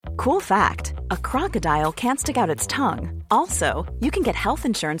Cool fact, a crocodile can't stick out its tongue. Also, you can get health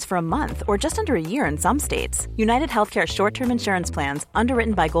insurance for a month or just under a year in some states. United Healthcare short-term insurance plans,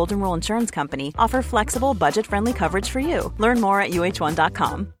 underwritten by Golden Rule Insurance Company, offer flexible, budget-friendly coverage for you. Learn more at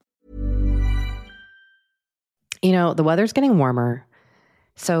uh1.com. You know, the weather's getting warmer.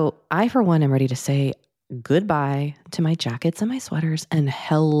 So I, for one, am ready to say goodbye to my jackets and my sweaters and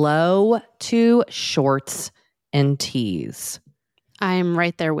hello to shorts and tees. I'm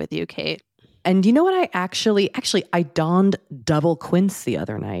right there with you, Kate. And you know what? I donned double quince the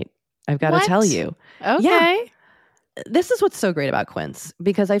other night. I've got to tell you. Okay. Yeah. This is what's so great about quince,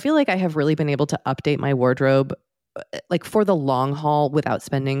 because I feel like I have really been able to update my wardrobe like for the long haul without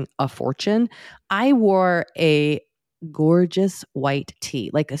spending a fortune. I wore a gorgeous white tee,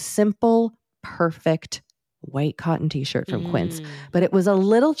 like a simple, perfect white cotton t-shirt from Quince, but it was a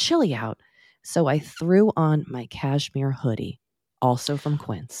little chilly out. So I threw on my cashmere hoodie, also from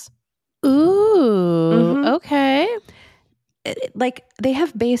Quince. Ooh, okay. Like they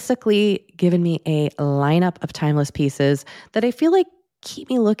have basically given me a lineup of timeless pieces that I feel like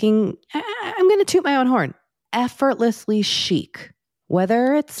keep me looking, I'm going to toot my own horn, effortlessly chic,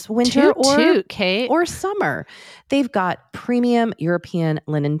 whether it's winter or summer. They've got premium European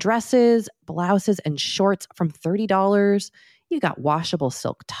linen dresses, blouses, and shorts from $30. You got washable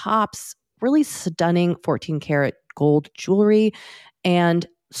silk tops, really stunning 14 karat gold jewelry, and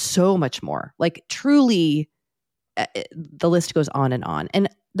so much more. Like truly, the list goes on and on. And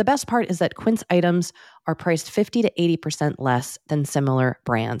the best part is that Quince items are priced 50 to 80% less than similar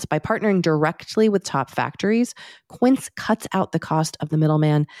brands. By partnering directly with top factories, Quince cuts out the cost of the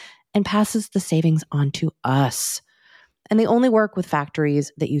middleman and passes the savings on to us. And they only work with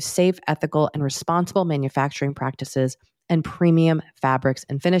factories that use safe, ethical, and responsible manufacturing practices and premium fabrics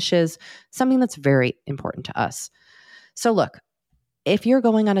and finishes, something that's very important to us. So look, if you're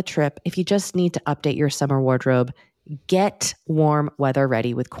going on a trip, if you just need to update your summer wardrobe, get warm weather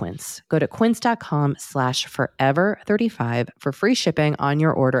ready with Quince. Go to quince.com/forever35 for free shipping on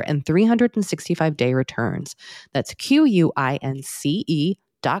your order and 365-day returns. That's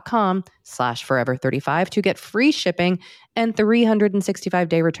QUINCE.com/forever35 to get free shipping and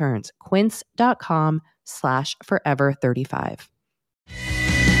 365-day returns. Quince.com/forever35.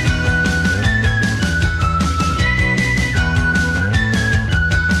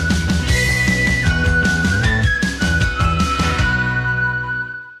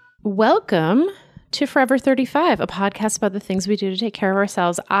 Welcome to Forever 35, a podcast about the things we do to take care of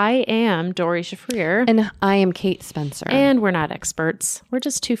ourselves. I am Doree Shafrir. And I am Kate Spencer. And we're not experts. We're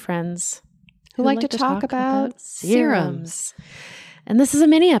just two friends who like to talk about serums. And this is a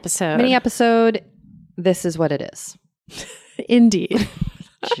mini episode. This is what it is. Indeed.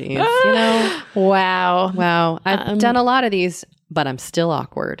 Jeez, you know. Wow. I've done a lot of these, but I'm still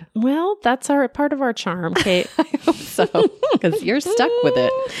awkward. Well, that's part of our charm, Kate. I hope so, because you're stuck with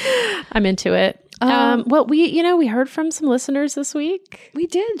it. I'm into it. Well, we heard from some listeners this week. We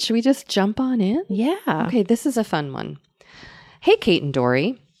did. Should we just jump on in? Yeah. Okay, this is a fun one. Hey, Kate and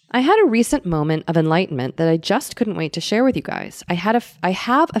Doree. I had a recent moment of enlightenment that I just couldn't wait to share with you guys. I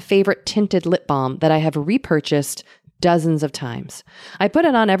have a favorite tinted lip balm that I have repurchased dozens of times. I put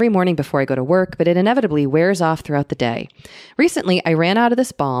it on every morning before I go to work, but it inevitably wears off throughout the day. Recently, I ran out of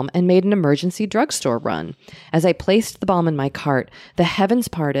this balm and made an emergency drugstore run. As I placed the balm in my cart, the heavens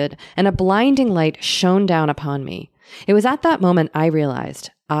parted and a blinding light shone down upon me. It was at that moment I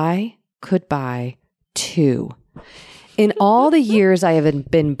realized I could buy two. In all the years I have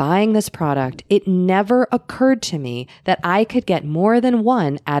been buying this product, it never occurred to me that I could get more than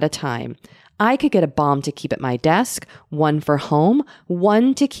one at a time. I could get a balm to keep at my desk, one for home,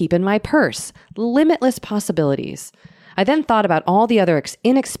 one to keep in my purse. Limitless possibilities. I then thought about all the other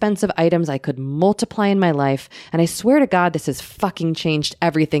inexpensive items I could multiply in my life, and I swear to God, this has fucking changed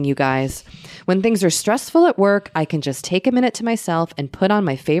everything, you guys. When things are stressful at work, I can just take a minute to myself and put on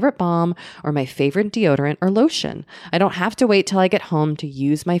my favorite balm or my favorite deodorant or lotion. I don't have to wait till I get home to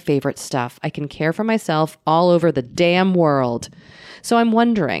use my favorite stuff. I can care for myself all over the damn world. So I'm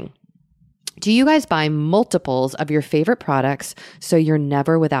wondering, do you guys buy multiples of your favorite products so you're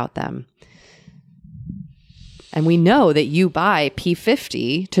never without them? And we know that you buy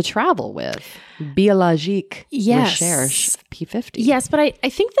P50 to travel with. Biologique Recherche P50. Yes, but I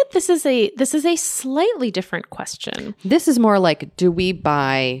think that this is a slightly different question. This is more like, do we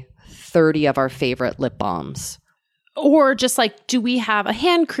buy 30 of our favorite lip balms? Or just like, do we have a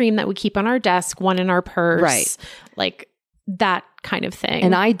hand cream that we keep on our desk, one in our purse? Right. Like that kind of thing.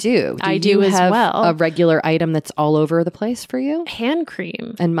 And I do. I do as well. A regular item that's all over the place for you? Hand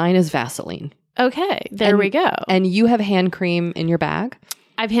cream. And mine is Vaseline. Okay, there we go. And you have hand cream in your bag?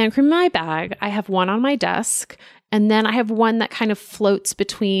 I have hand cream in my bag. I have one on my desk. And then I have one that kind of floats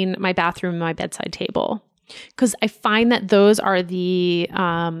between my bathroom and my bedside table. Because I find that those are the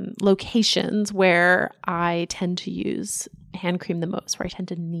locations where I tend to use hand cream the most, where I tend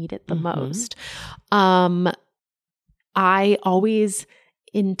to need it the most. I always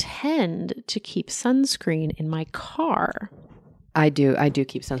intend to keep sunscreen in my car. I do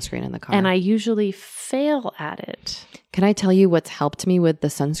keep sunscreen in the car. And I usually fail at it. Can I tell you what's helped me with the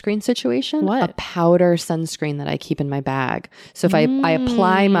sunscreen situation? What? A powder sunscreen that I keep in my bag. So if I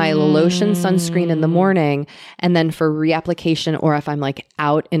apply my lotion sunscreen in the morning, and then for reapplication, or if I'm like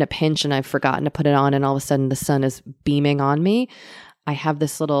out in a pinch and I've forgotten to put it on and all of a sudden the sun is beaming on me, I have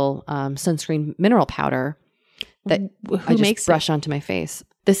this little sunscreen mineral powder that I just brush onto my face.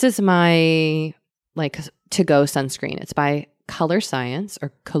 This is my like to-go sunscreen. It's by Color Science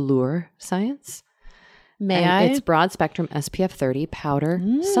or Color Science. It's broad spectrum SPF 30 powder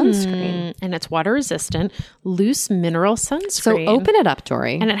sunscreen. And it's water resistant, loose mineral sunscreen. So open it up,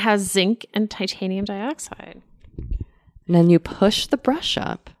 Dory. And it has zinc and titanium dioxide. And then you push the brush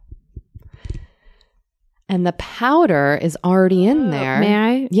up. And the powder is already in there. May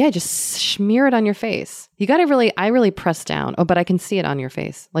I? Yeah, just smear it on your face. You got to I really press down. Oh, but I can see it on your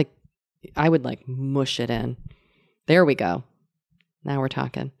face. Like I would like mush it in. There we go. Now we're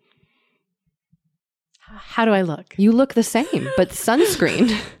talking. How do I look? You look the same, but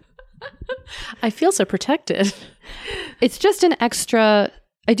sunscreen. I feel so protected. It's just an extra.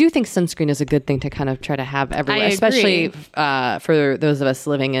 I do think sunscreen is a good thing to kind of try to have everywhere, especially for those of us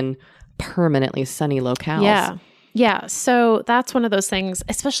living in permanently sunny locales. Yeah. Yeah. So that's one of those things,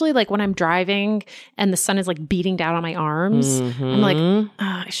 especially like when I'm driving and the sun is like beating down on my arms. I'm like,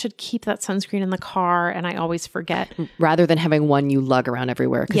 I should keep that sunscreen in the car. And I always forget. Rather than having one you lug around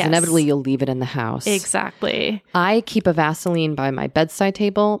everywhere, because inevitably you'll leave it in the house. Exactly. I keep a Vaseline by my bedside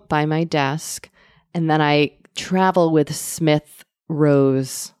table, by my desk, and then I travel with Smith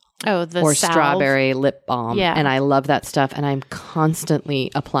Rose or salve. Strawberry lip balm. Yeah. And I love that stuff. And I'm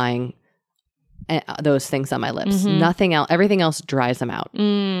constantly applying those things on my lips. Nothing else. Everything else dries them out.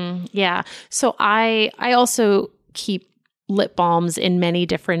 Yeah. So I also keep lip balms in many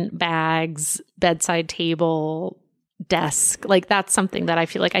different bags, bedside table, desk. Like that's something that I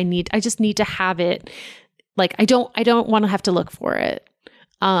feel like I just need to have it. Like I don't want to have to look for it.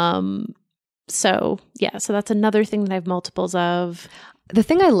 So yeah, so that's another thing that I have multiples of. The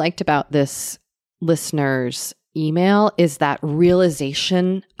thing I liked about this listener's email is that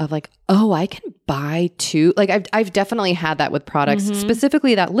realization of like, oh, I can buy two. Like I've definitely had that with products,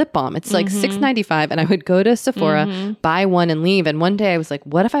 specifically that lip balm. It's like $6.95, and I would go to Sephora, buy one and leave. And one day I was like,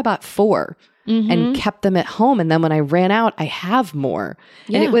 what if I bought four and kept them at home? And then when I ran out, I have more.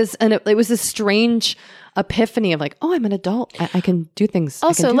 Yeah. And it was a strange epiphany of like, oh, I'm an adult. I can do things.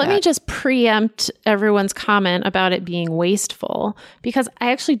 Also, let me just preempt everyone's comment about it being wasteful, because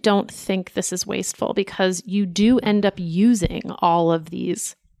I actually don't think this is wasteful, because you do end up using all of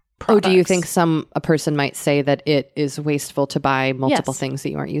these products. Oh, do you think a person might say that it is wasteful to buy multiple things that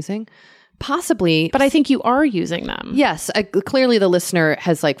you aren't using? Possibly. But I think you are using them. Yes. Clearly the listener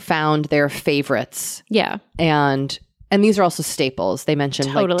has like found their favorites. Yeah. And these are also staples. They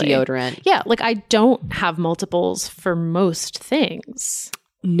mentioned like deodorant. Yeah. Like I don't have multiples for most things.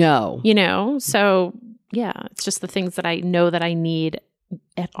 No. You know? So yeah, it's just the things that I know that I need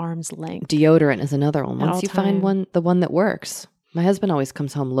at arm's length. Deodorant is another one. Once you find the one that works. My husband always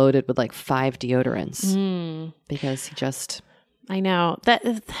comes home loaded with like 5 deodorants because he just... I know.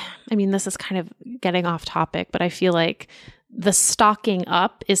 This is kind of getting off topic, but I feel like the stocking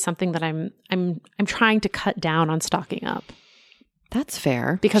up is something that I'm trying to cut down on stocking up. That's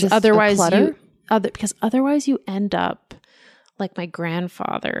fair. Because otherwise you end up like my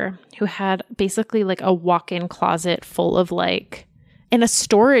grandfather, who had basically like a walk-in closet full of like, in a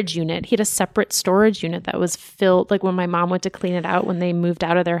storage unit. He had a separate storage unit that was filled, like when my mom went to clean it out when they moved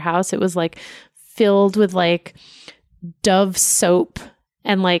out of their house, it was like filled with like Dove soap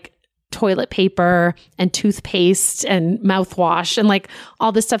and like toilet paper and toothpaste and mouthwash and like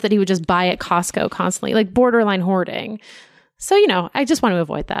all this stuff that he would just buy at Costco constantly, like borderline hoarding. So, I just want to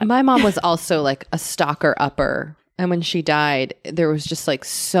avoid that. My mom was also like a stocker upper. And when she died, there was just like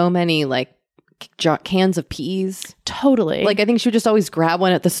so many like cans of peas. Totally. Like I think she would just always grab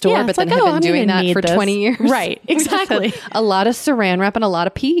one at the store, but then had been doing that for 20 years. Right. Exactly. A lot of saran wrap and a lot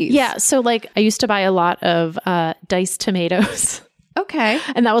of peas. Yeah. So like I used to buy a lot of diced tomatoes. Okay.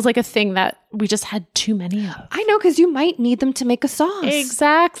 And that was like a thing that we just had too many of. I know, because you might need them to make a sauce.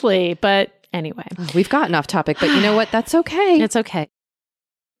 Exactly. But anyway. We've gotten off topic, but you know what? That's okay. It's okay.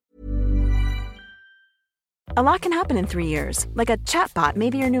 A lot can happen in 3 years, like a chatbot may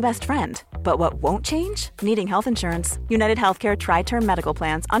be your new best friend. But what won't change? Needing health insurance. United Healthcare Tri-Term Medical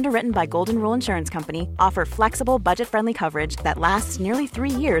Plans, underwritten by Golden Rule Insurance Company, offer flexible, budget-friendly coverage that lasts nearly 3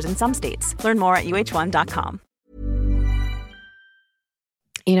 years in some states. Learn more at uh1.com.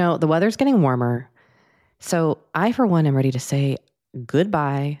 You know, the weather's getting warmer, so I, for one, am ready to say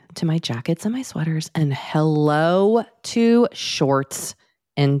goodbye to my jackets and my sweaters and hello to shorts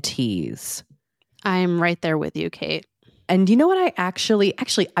and tees. I'm right there with you, Kate. And you know what?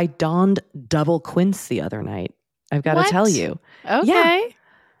 I donned double quince the other night. I've got to tell you. Okay. Yeah.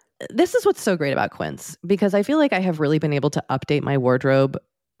 This is what's so great about quince, because I feel like I have really been able to update my wardrobe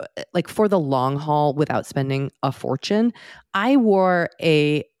like for the long haul without spending a fortune. I wore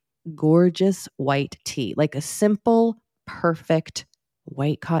a gorgeous white tee, like a simple, perfect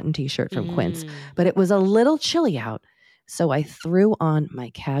white cotton t-shirt from Quince, but it was a little chilly out. So I threw on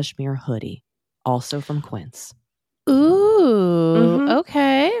my cashmere hoodie, also from Quince. Ooh,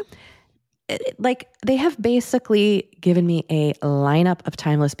 okay. Like, they have basically given me a lineup of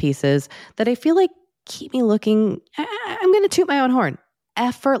timeless pieces that I feel like keep me looking, I'm going to toot my own horn,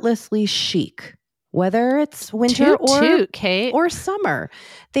 effortlessly chic, whether it's winter or summer.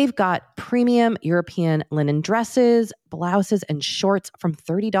 They've got premium European linen dresses, blouses, and shorts from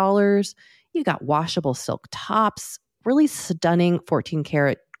 $30. You got washable silk tops, really stunning 14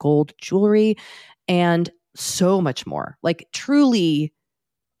 karat gold jewelry, and so much more. Like, truly,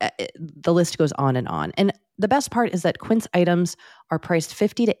 the list goes on and on. And the best part is that Quince items are priced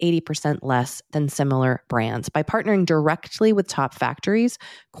 50 to 80% less than similar brands. By partnering directly with top factories,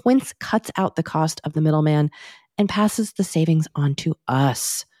 Quince cuts out the cost of the middleman and passes the savings on to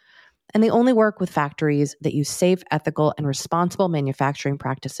us. And they only work with factories that use safe, ethical, and responsible manufacturing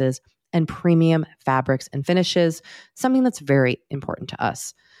practices and premium fabrics and finishes, something that's very important to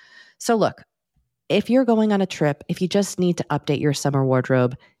us. So look, if you're going on a trip, if you just need to update your summer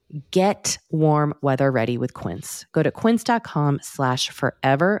wardrobe, get warm weather ready with Quince. Go to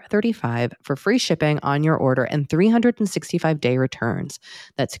quince.com/forever35 for free shipping on your order and 365-day returns.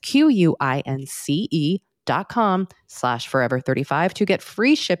 That's QUINCE.com/forever35 to get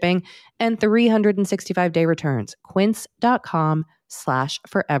free shipping and 365-day returns.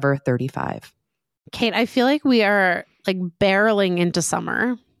 Quince.com/forever35. Kate, I feel like we are like barreling into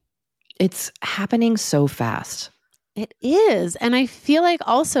summer. It's happening so fast. It is. And I feel like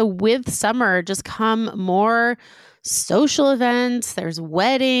also with summer just come more social events. There's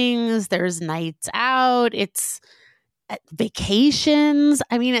weddings, there's nights out, it's vacations.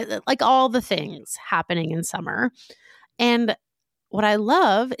 I mean, like all the things happening in summer. And what I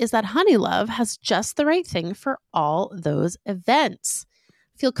love is that Honeylove has just the right thing for all those events.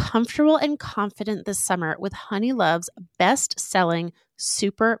 Feel comfortable and confident this summer with Honeylove's best-selling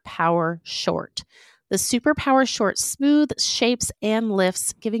Super Power Short. The Super Power Short smooths, shapes, and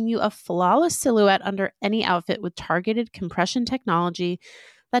lifts, giving you a flawless silhouette under any outfit with targeted compression technology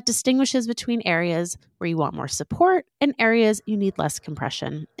that distinguishes between areas where you want more support and areas you need less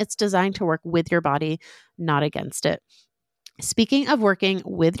compression. It's designed to work with your body, not against it. Speaking of working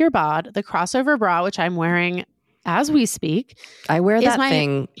with your bod, the crossover bra, which I'm wearing as we speak. I wear that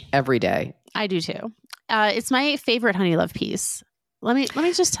thing every day. I do too. It's my favorite Honeylove piece. Let me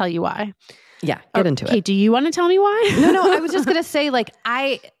just tell you why. Yeah, get into it. Okay, do you want to tell me why? No, I was just going to say, like,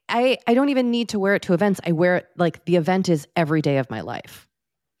 I don't even need to wear it to events. I wear it like the event is every day of my life.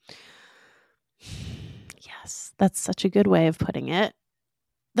 Yes, that's such a good way of putting it.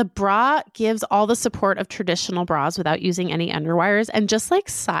 The bra gives all the support of traditional bras without using any underwires. And just like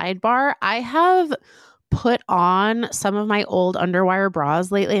sidebar, I have put on some of my old underwire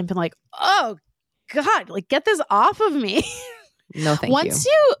bras lately and been like, oh God, like get this off of me. No, thank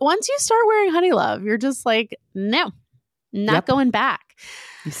you. Once you start wearing Honeylove, you're just like, no, not going back.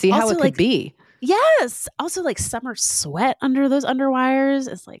 You see how it could be. Yes. Also, like summer sweat under those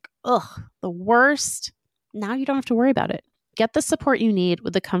underwires is like, ugh, the worst. Now you don't have to worry about it. Get the support you need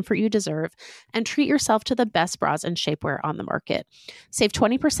with the comfort you deserve and treat yourself to the best bras and shapewear on the market. Save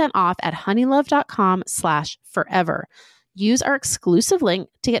 20% off at honeylove.com/forever. Use our exclusive link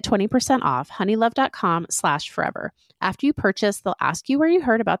to get 20% off honeylove.com/forever. After you purchase, they'll ask you where you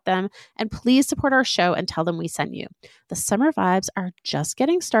heard about them, and please support our show and tell them we sent you. The summer vibes are just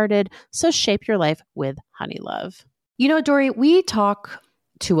getting started, so shape your life with Honeylove. You know, Dory, we talk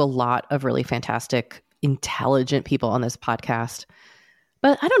to a lot of really fantastic, intelligent people on this podcast,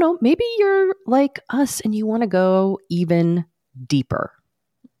 but I don't know, maybe you're like us and you want to go even deeper.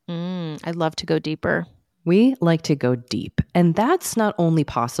 I'd love to go deeper. We like to go deep, and that's not only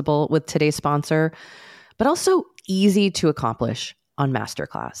possible with today's sponsor, but also easy to accomplish on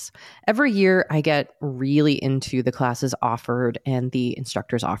Masterclass. Every year I get really into the classes offered and the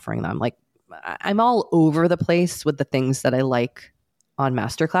instructors offering them. Like I'm all over the place with the things that I like on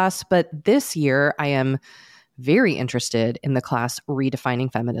Masterclass, but this year I am very interested in the class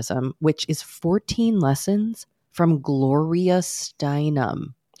Redefining Feminism, which is 14 lessons from Gloria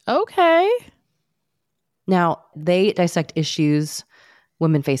Steinem. Okay. Now, they dissect issues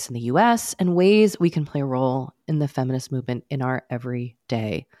women face in the US and ways we can play a role in the feminist movement in our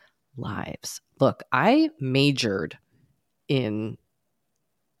everyday lives. Look, I majored in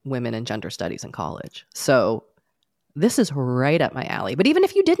women and gender studies in college. So this is right up my alley. But even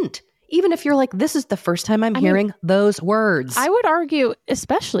if you didn't, even if you're like, this is the first time I'm hearing those words. I would argue,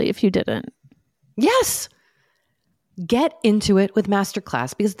 especially if you didn't. Yes. Get into it with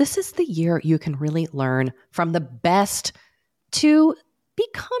Masterclass because this is the year you can really learn from the best to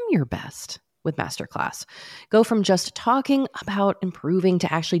become your best with Masterclass. Go from just talking about improving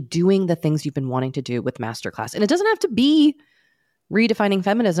to actually doing the things you've been wanting to do with Masterclass. And it doesn't have to be redefining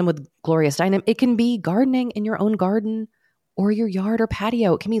feminism with Gloria Steinem. It can be gardening in your own garden or your yard or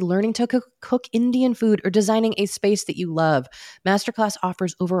patio. It can be learning to cook Indian food or designing a space that you love. Masterclass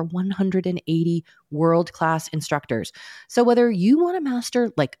offers over 180 world-class instructors. So whether you want to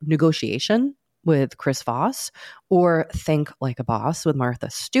master like negotiation with Chris Voss, or think like a boss with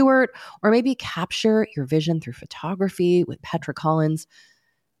Martha Stewart, or maybe capture your vision through photography with Petra Collins,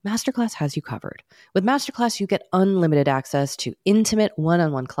 Masterclass has you covered. With Masterclass, you get unlimited access to intimate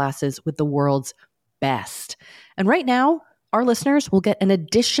one-on-one classes with the world's best. And right now, our listeners will get an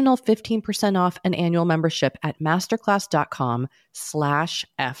additional 15% off an annual membership at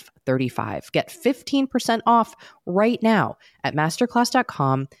masterclass.com/F35. Get 15% off right now at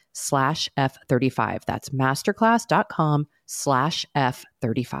masterclass.com/F35. That's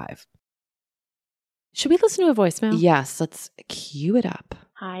masterclass.com/F35. Should we listen to a voicemail? Yes, let's cue it up.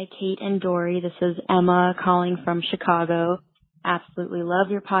 Hi, Kate and Dory. This is Emma calling from Chicago. Absolutely love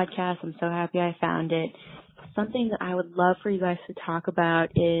your podcast. I'm so happy I found it. Something that I would love for you guys to talk about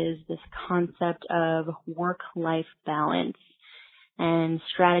is this concept of work-life balance and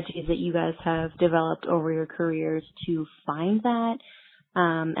strategies that you guys have developed over your careers to find that,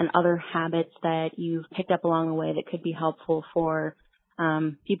 and other habits that you've picked up along the way that could be helpful for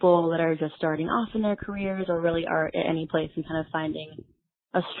people that are just starting off in their careers or really are at any place and kind of finding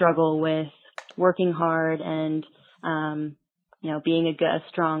a struggle with working hard and being a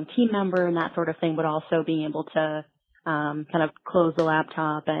strong team member and that sort of thing, but also being able to kind of close the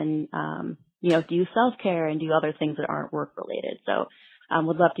laptop and, do self-care and do other things that aren't work-related. So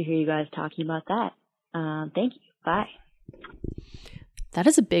would love to hear you guys talking about that. Thank you. Bye. That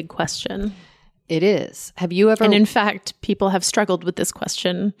is a big question. It is. Have you ever... And in fact, people have struggled with this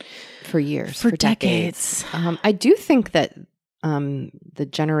question for years, for decades. I do think that the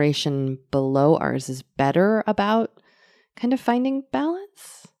generation below ours is better about kind of finding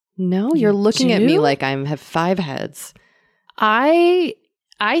balance. No, you're looking at me like I have 5 heads. I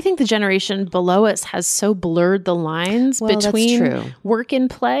think the generation below us has so blurred the lines between work and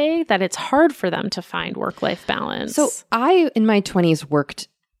play that it's hard for them to find work-life balance. So I, in my 20s, worked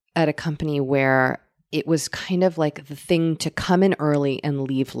at a company where it was kind of like the thing to come in early and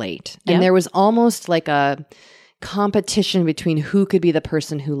leave late. Yep. And there was almost like a competition between who could be the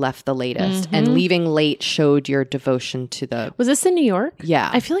person who left the latest, and leaving late showed your devotion to the... Was this in New York?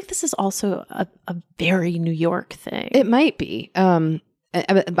 Yeah. I feel like this is also a very New York thing. It might be. But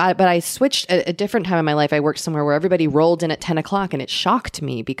I switched at a different time in my life. I worked somewhere where everybody rolled in at 10 o'clock, and it shocked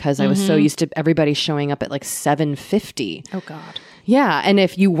me because I was so used to everybody showing up at like 7:50. Oh, God. Yeah. And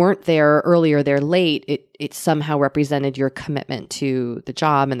if you weren't there early or there late, it somehow represented your commitment to the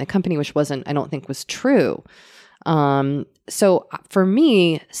job and the company, which I don't think was true. So for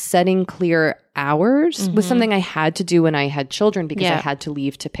me, setting clear hours was something I had to do when I had children because I had to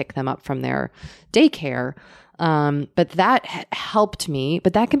leave to pick them up from their daycare. But that helped me,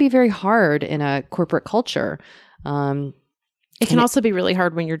 but that can be very hard in a corporate culture. It can also be really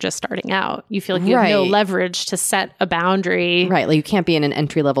hard when you're just starting out. You feel like you have no leverage to set a boundary. Right. Like you can't be in an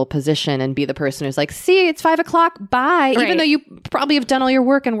entry-level position and be the person who's like, see, it's 5 o'clock, bye. Right. Even though you probably have done all your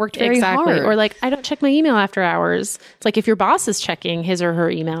work and worked very hard. Or like, I don't check my email after hours. It's like if your boss is checking his or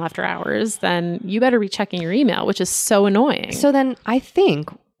her email after hours, then you better be checking your email, which is so annoying. So then I think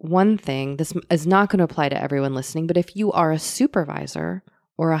one thing, this is not going to apply to everyone listening, but if you are a supervisor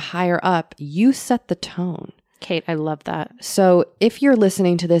or a higher up, you set the tone. Kate, I love that. So if you're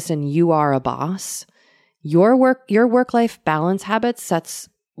listening to this and you are a boss, your work-life balance habits sets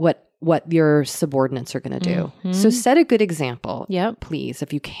what what your subordinates are going to do. So set a good example, Yep. please,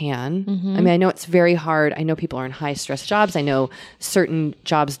 if you can. I mean, I know it's very hard. I know people are in high stress jobs. I know certain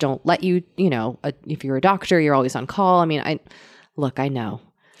jobs don't let you, if you're a doctor, you're always on call. I mean, I know.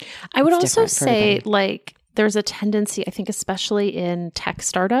 I would It's also different for say everybody. like there's a tendency, I think, especially in tech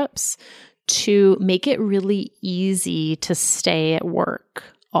startups, to make it really easy to stay at work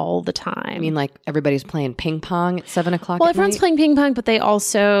all the time. I mean, like everybody's playing ping pong at 7:00. well, everyone's playing ping pong, but they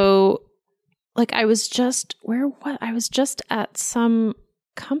also like I was just at some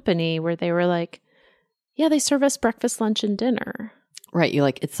company where they were like, yeah, they serve us breakfast, lunch, and dinner. Right. You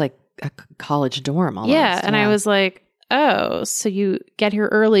like, it's like a college dorm almost. Yeah. And I was like, oh, so you get here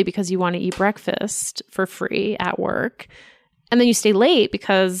early because you want to eat breakfast for free at work. And then you stay late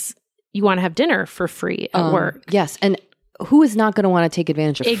because you want to have dinner for free at work. Yes. And who is not going to want to take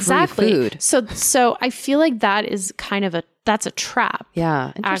advantage of free food? So I feel like that is kind of that's a trap.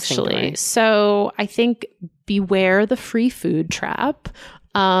 Yeah. Interesting, Actually. Dory. So I think beware the free food trap.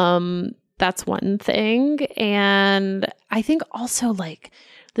 That's one thing. And I think also like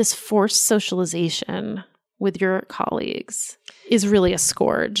this forced socialization with your colleagues is really a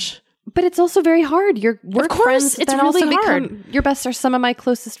scourge. But it's also very hard. Your work course, friends it's that really also hard. become your best are some of my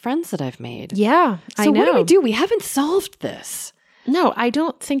closest friends that I've made. Yeah, So I know. what do we do? We haven't solved this. No, I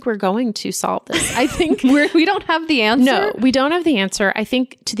don't think we're going to solve this. I think We don't have the answer. no, we don't have the answer. I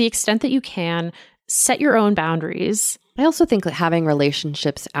think to the extent that you can, set your own boundaries. I also think that having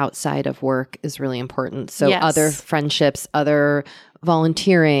relationships outside of work is really important. So Yes. other friendships, other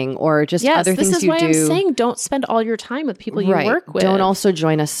volunteering, or just Yes, other this things is you why do. I'm saying don't spend all your time with people you Right. work with. Don't also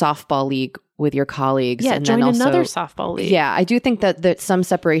join a softball league with your colleagues. yeah, and join then also, another softball league. Yeah, I do think that some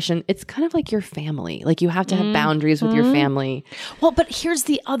separation, it's kind of like your family. Like you have to have boundaries with your family. Well, but here's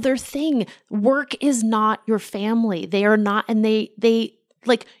the other thing. Work is not your family. They are not, and they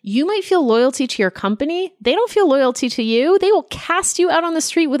like you might feel loyalty to your company. They don't feel loyalty to you. They will cast you out on the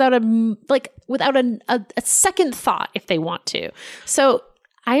street without a second thought if they want to. So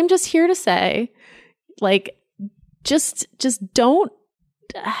I am just here to say, like, just don't.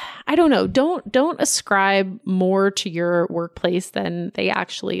 I don't know. Don't ascribe more to your workplace than they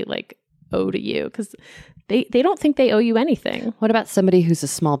actually like owe to you, because they don't think they owe you anything. What about somebody who's a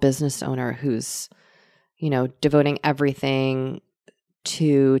small business owner who's, devoting everything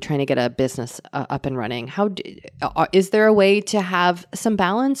to trying to get a business up and running? Is there a way to have some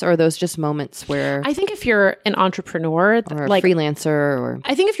balance, or are those just moments where, I think if you're an entrepreneur, or a like freelancer, or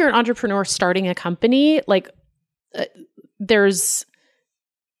I think if you're an entrepreneur starting a company, like there's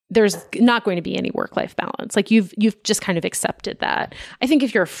not going to be any work-life balance. Like you've just kind of accepted that. I think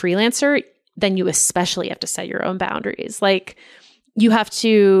if you're a freelancer, then you especially have to set your own boundaries. Like you have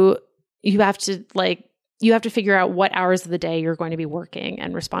to figure out what hours of the day you're going to be working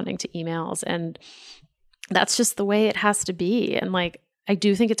and responding to emails. And that's just the way it has to be. And like, I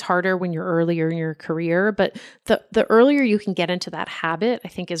do think it's harder when you're earlier in your career, but the earlier you can get into that habit, I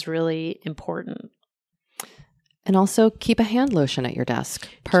think is really important. and also keep a hand lotion at your desk,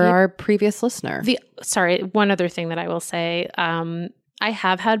 per our previous listener. One other thing that I will say, I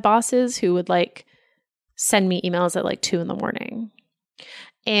have had bosses who would like send me emails at like 2 a.m.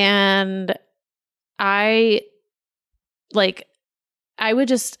 And I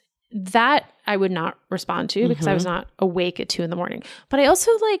would not respond to because I was not awake at 2 a.m. But I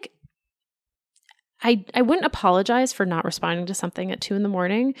also like, I wouldn't apologize for not responding to something at 2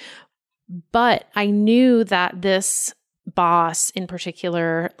 a.m. But I knew that this boss in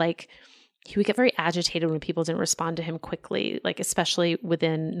particular, like he would get very agitated when people didn't respond to him quickly, like especially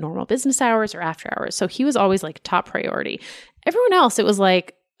within normal business hours or after hours. So he was always like top priority. Everyone else, it was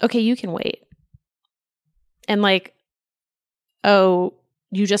like, okay, you can wait. And like, oh,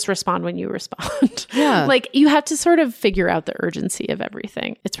 you just respond when you respond. Yeah. Like you have to sort of figure out the urgency of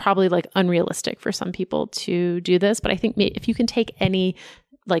everything. It's probably like unrealistic for some people to do this, but I think if you can take any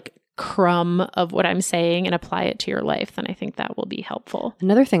like crumb of what I'm saying and apply it to your life, then I think that will be helpful.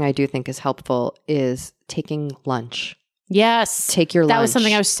 Another thing I do think is helpful is taking lunch. Yes. Take your lunch. That was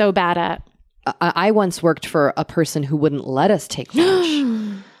something I was so bad at. I once worked for a person who wouldn't let us take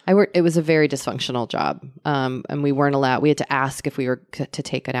lunch. It was a very dysfunctional job. And we weren't allowed, we had to ask if we were to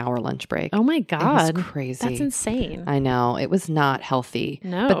take an hour lunch break. Oh my God. It was crazy. That's insane. I know. It was not healthy.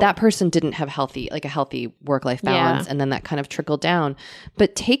 No. But that person didn't have a healthy work-life balance. Yeah. And then that kind of trickled down.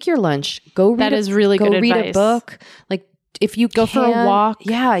 But take your lunch, go read That is really good read advice. a book. Like if you Go for a walk.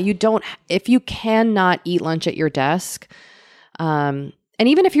 Yeah, if you cannot eat lunch at your desk, and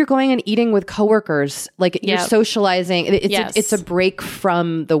even if you're going and eating with coworkers, like you're socializing, it's a break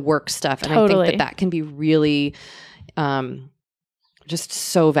from the work stuff. And I think that can be really just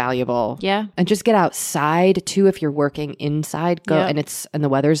so valuable. Yeah. And just get outside too. If you're working inside, go Yep. and the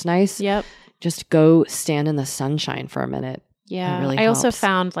weather's nice. Yep. Just go stand in the sunshine for a minute. Yeah. It really I also helps.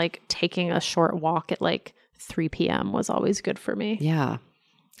 found like taking a short walk at like 3 p.m. was always good for me. Yeah.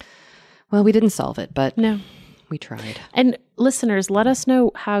 Well, we didn't solve it, but No. we tried. And listeners, let us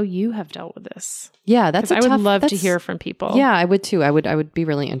know how you have dealt with this. Yeah, that's 'Cause I would love to hear from people. Yeah, I would too. I would be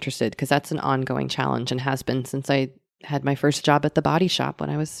really interested because that's an ongoing challenge and has been since I had my first job at the Body Shop when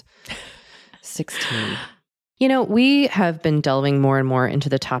I was 16. You know, we have been delving more and more into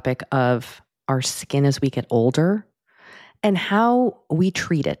the topic of our skin as we get older and how we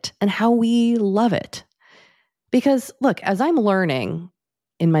treat it and how we love it. Because look, as I'm learning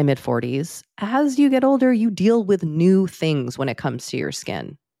in my mid-40s, as you get older, you deal with new things when it comes to your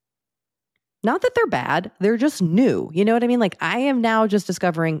skin. Not that they're bad, they're just new. You know what I mean? Like I am now just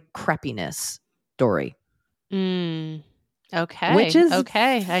discovering crepiness, Dory. Okay. Which is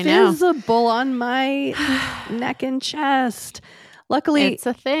okay. I know. visible on my neck and chest. Luckily, It's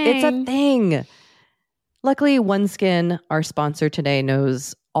a thing. It's a thing. Luckily, OneSkin, our sponsor today,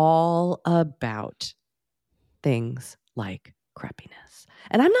 knows all about things like crepiness.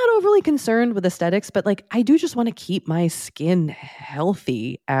 And I'm not overly concerned with aesthetics, but like I do just want to keep my skin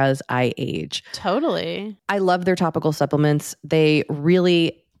healthy as I age. Totally. I love their topical supplements. They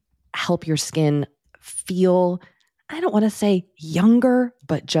really help your skin feel, I don't want to say younger,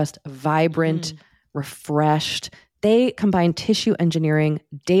 but just vibrant, refreshed. They combine tissue engineering,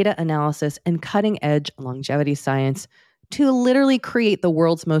 data analysis, and cutting edge longevity science to literally create the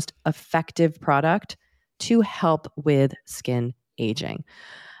world's most effective product to help with skin aging.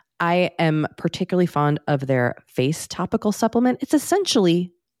 I am particularly fond of their face topical supplement. It's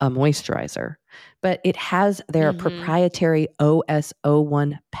essentially a moisturizer, but it has their proprietary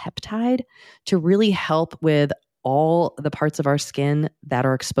OS01 peptide to really help with all the parts of our skin that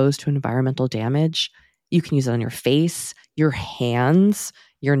are exposed to environmental damage. You can use it on your face, your hands,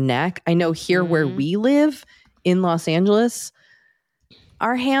 your neck. I know here where we live in Los Angeles,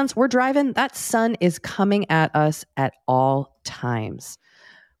 our hands, we're driving, that sun is coming at us at all times.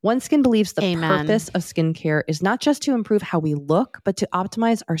 OneSkin believes the purpose of skincare is not just to improve how we look, but to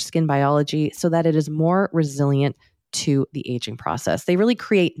optimize our skin biology so that it is more resilient to the aging process. They really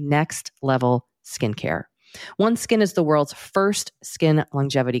create next level skincare. OneSkin is the world's first skin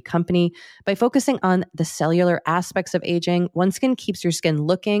longevity company. By focusing on the cellular aspects of aging, OneSkin keeps your skin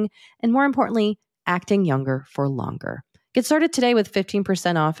looking and, more importantly, acting younger for longer. Get started today with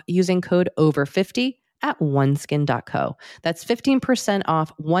 15% off using code OVER50 at oneskin.co. That's 15%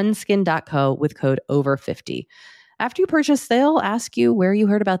 off oneskin.co with code OVER50. After you purchase, they'll ask you where you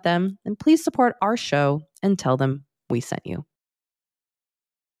heard about them, and please support our show and tell them we sent you.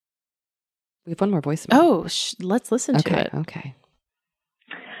 We have one more voicemail. Oh, let's listen to it. Okay.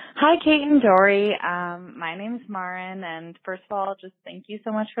 Hi, Kate and Dory. My name is Marin, and first of all, just thank you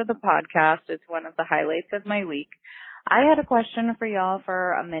so much for the podcast. It's one of the highlights of my week. I had a question for y'all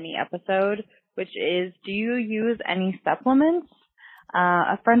for a mini episode, which is, do you use any supplements?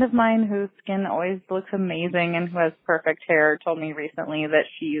 A friend of mine whose skin always looks amazing and who has perfect hair told me recently that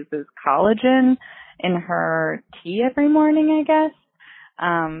she uses collagen in her tea every morning, I guess.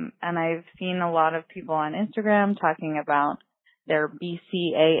 And I've seen a lot of people on Instagram talking about their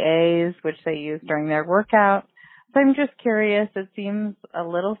BCAAs, which they use during their workout. So I'm just curious. It seems a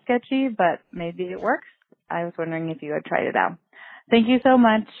little sketchy, but maybe it works. I was wondering if you had tried it out. Thank you so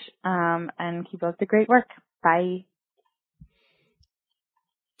much, and keep up the great work. Bye.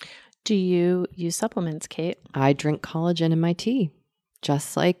 Do you use supplements, Kate? I drink collagen in my tea,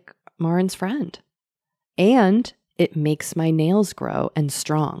 just like Marin's friend. And it makes my nails grow and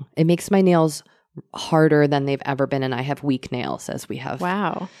strong. It makes my nails harder than they've ever been, and I have weak nails, as we have.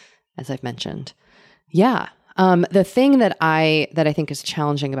 Wow. As I've mentioned. Yeah. The thing that I think is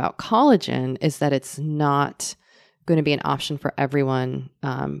challenging about collagen is that it's not going to be an option for everyone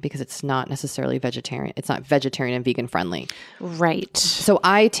because it's not necessarily vegetarian. It's not vegetarian and vegan friendly. Right. So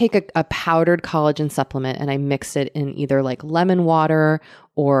I take a powdered collagen supplement and I mix it in either like lemon water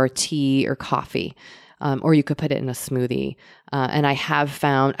or tea or coffee. Or you could put it in a smoothie. And I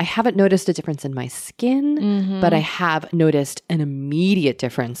haven't noticed a difference in my skin, but I have noticed an immediate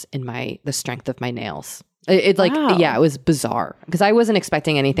difference in the strength of my nails. It was bizarre because I wasn't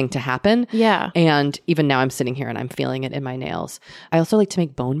expecting anything to happen. Yeah. And even now I'm sitting here and I'm feeling it in my nails. I also like to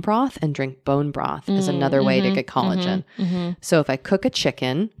make bone broth and drink bone broth as another way to get collagen. So if I cook a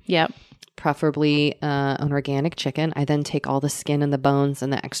chicken, preferably an organic chicken, I then take all the skin and the bones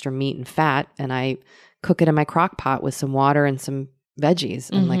and the extra meat and fat and I cook it in my crock pot with some water and some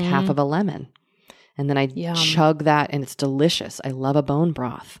veggies and like half of a lemon. And then I chug that and it's delicious. I love a bone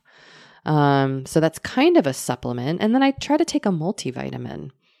broth. So that's kind of a supplement. And then I try to take a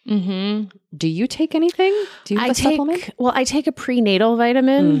multivitamin. Mm-hmm. Do you take anything? Do you have a supplement? Well, I take a prenatal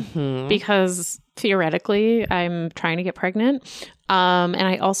vitamin because theoretically I'm trying to get pregnant. And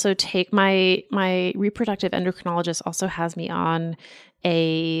I also take my reproductive endocrinologist also has me on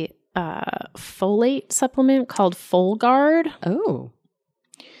a folate supplement called Folgard. Oh.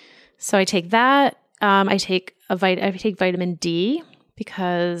 So I take that. I take vitamin D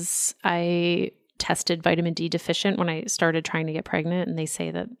because I tested vitamin D deficient when I started trying to get pregnant, and they say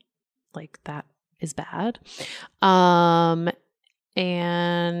that like that is bad. And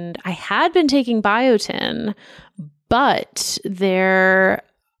I had been taking biotin, but there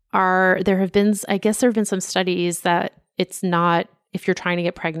have been some studies that it's not, if you're trying to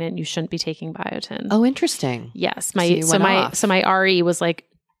get pregnant, you shouldn't be taking biotin. Oh, interesting. Yes. So my RE was like,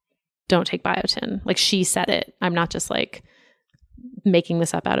 don't take biotin. Like she said it. I'm not just like making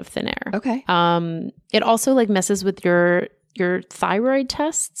this up out of thin air. Okay. It also like messes with your thyroid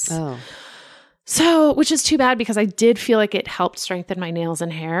tests. Oh. So, which is too bad because I did feel like it helped strengthen my nails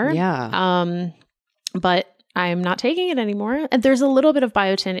and hair. Yeah. But I'm not taking it anymore. And there's a little bit of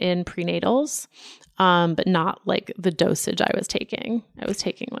biotin in prenatals, but not like the dosage I was taking. I was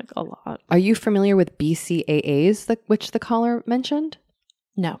taking like a lot. Are you familiar with BCAAs, which the caller mentioned?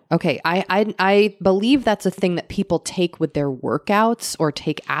 No. Okay. I believe that's a thing that people take with their workouts or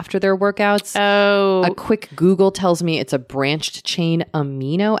take after their workouts. Oh. A quick Google tells me it's a branched chain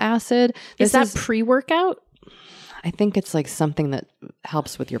amino acid. Is that pre-workout? I think it's like something that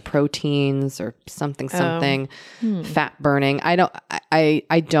helps with your proteins or something, fat burning. I don't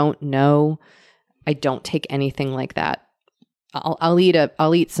know. I don't take anything like that. I'll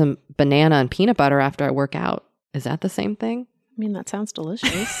eat some banana and peanut butter after I work out. Is that the same thing? I mean, that sounds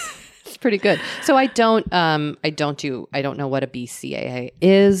delicious. It's pretty good. So I don't know what a BCAA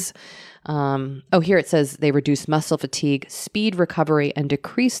is. Here it says they reduce muscle fatigue, speed recovery, and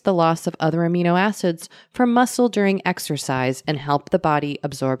decrease the loss of other amino acids from muscle during exercise and help the body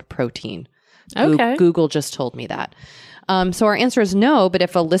absorb protein. Okay. Google just told me that. So our answer is no, but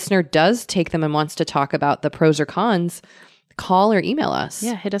if a listener does take them and wants to talk about the pros or cons, call or email us.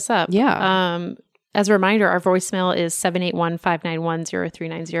 Yeah, hit us up. Yeah. As a reminder, our voicemail is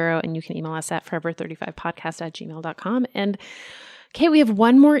 781-591-0390, and you can email us at forever35podcast@gmail.com. And Kate, we have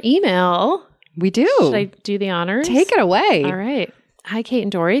one more email. We do. Should I do the honors? Take it away. All right. Hi, Kate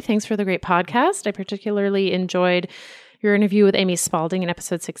and Dory. Thanks for the great podcast. I particularly enjoyed your interview with Amy Spalding in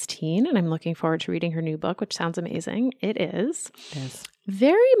episode 16, and I'm looking forward to reading her new book, which sounds amazing. It is. Yes.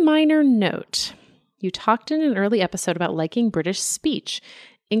 Very minor note. You talked in an early episode about liking British speech,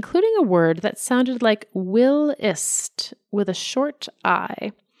 including a word that sounded like will-ist with a short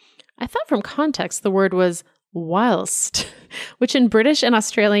I. I thought from context the word was whilst, which in British and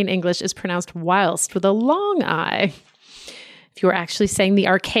Australian English is pronounced whilst with a long I. If you were actually saying the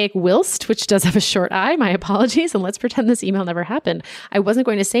archaic whilst, which does have a short I, my apologies, and let's pretend this email never happened. I wasn't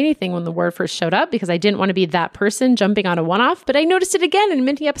going to say anything when the word first showed up because I didn't want to be that person jumping on a one-off, but I noticed it again in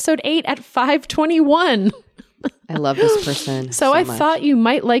Minty episode 8 at 5:21. I love this person so I thought you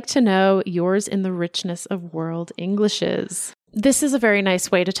might like to know yours in the richness of world Englishes. This is a very nice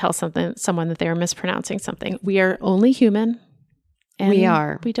way to tell someone that they are mispronouncing something. We are only human. And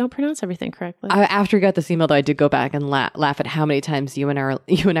we don't pronounce everything correctly. After I got this email, though, I did go back and laugh at how many times you and I were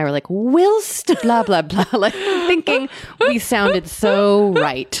like, whilst blah, blah, blah, like thinking we sounded so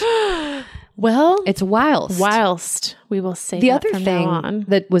right. Well, it's whilst. Whilst. We will say the that other from thing now on.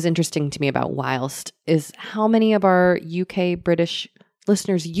 That was interesting to me about whilst is how many of our UK British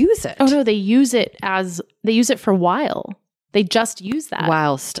listeners use it. Oh no, they use it for while. They just use that.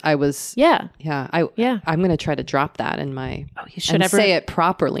 Whilst I was I'm going to try to drop that in my you should say it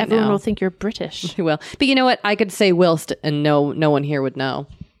properly. Everyone now. will think you're British. Well, but you know what? I could say whilst and no one here would know.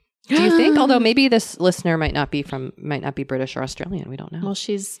 Do you think? Although maybe this listener might not be British or Australian. We don't know. Well,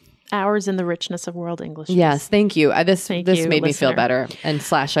 she's ours in the richness of world English. Yes, thank you. This made listener. Me feel better. And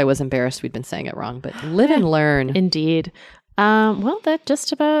 / I was embarrassed we'd been saying it wrong, but live and learn. Indeed. Well, that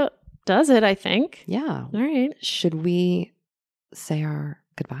just about does it, I think. Yeah. All right. Should we say our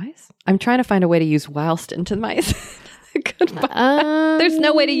goodbyes? I'm trying to find a way to use whilst into my goodbye. There's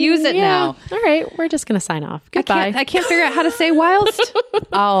no way to use it now. All right. We're just going to sign off. Goodbye. I can't figure out how to say whilst.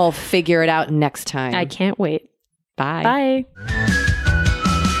 I'll figure it out next time. I can't wait. Bye. Bye.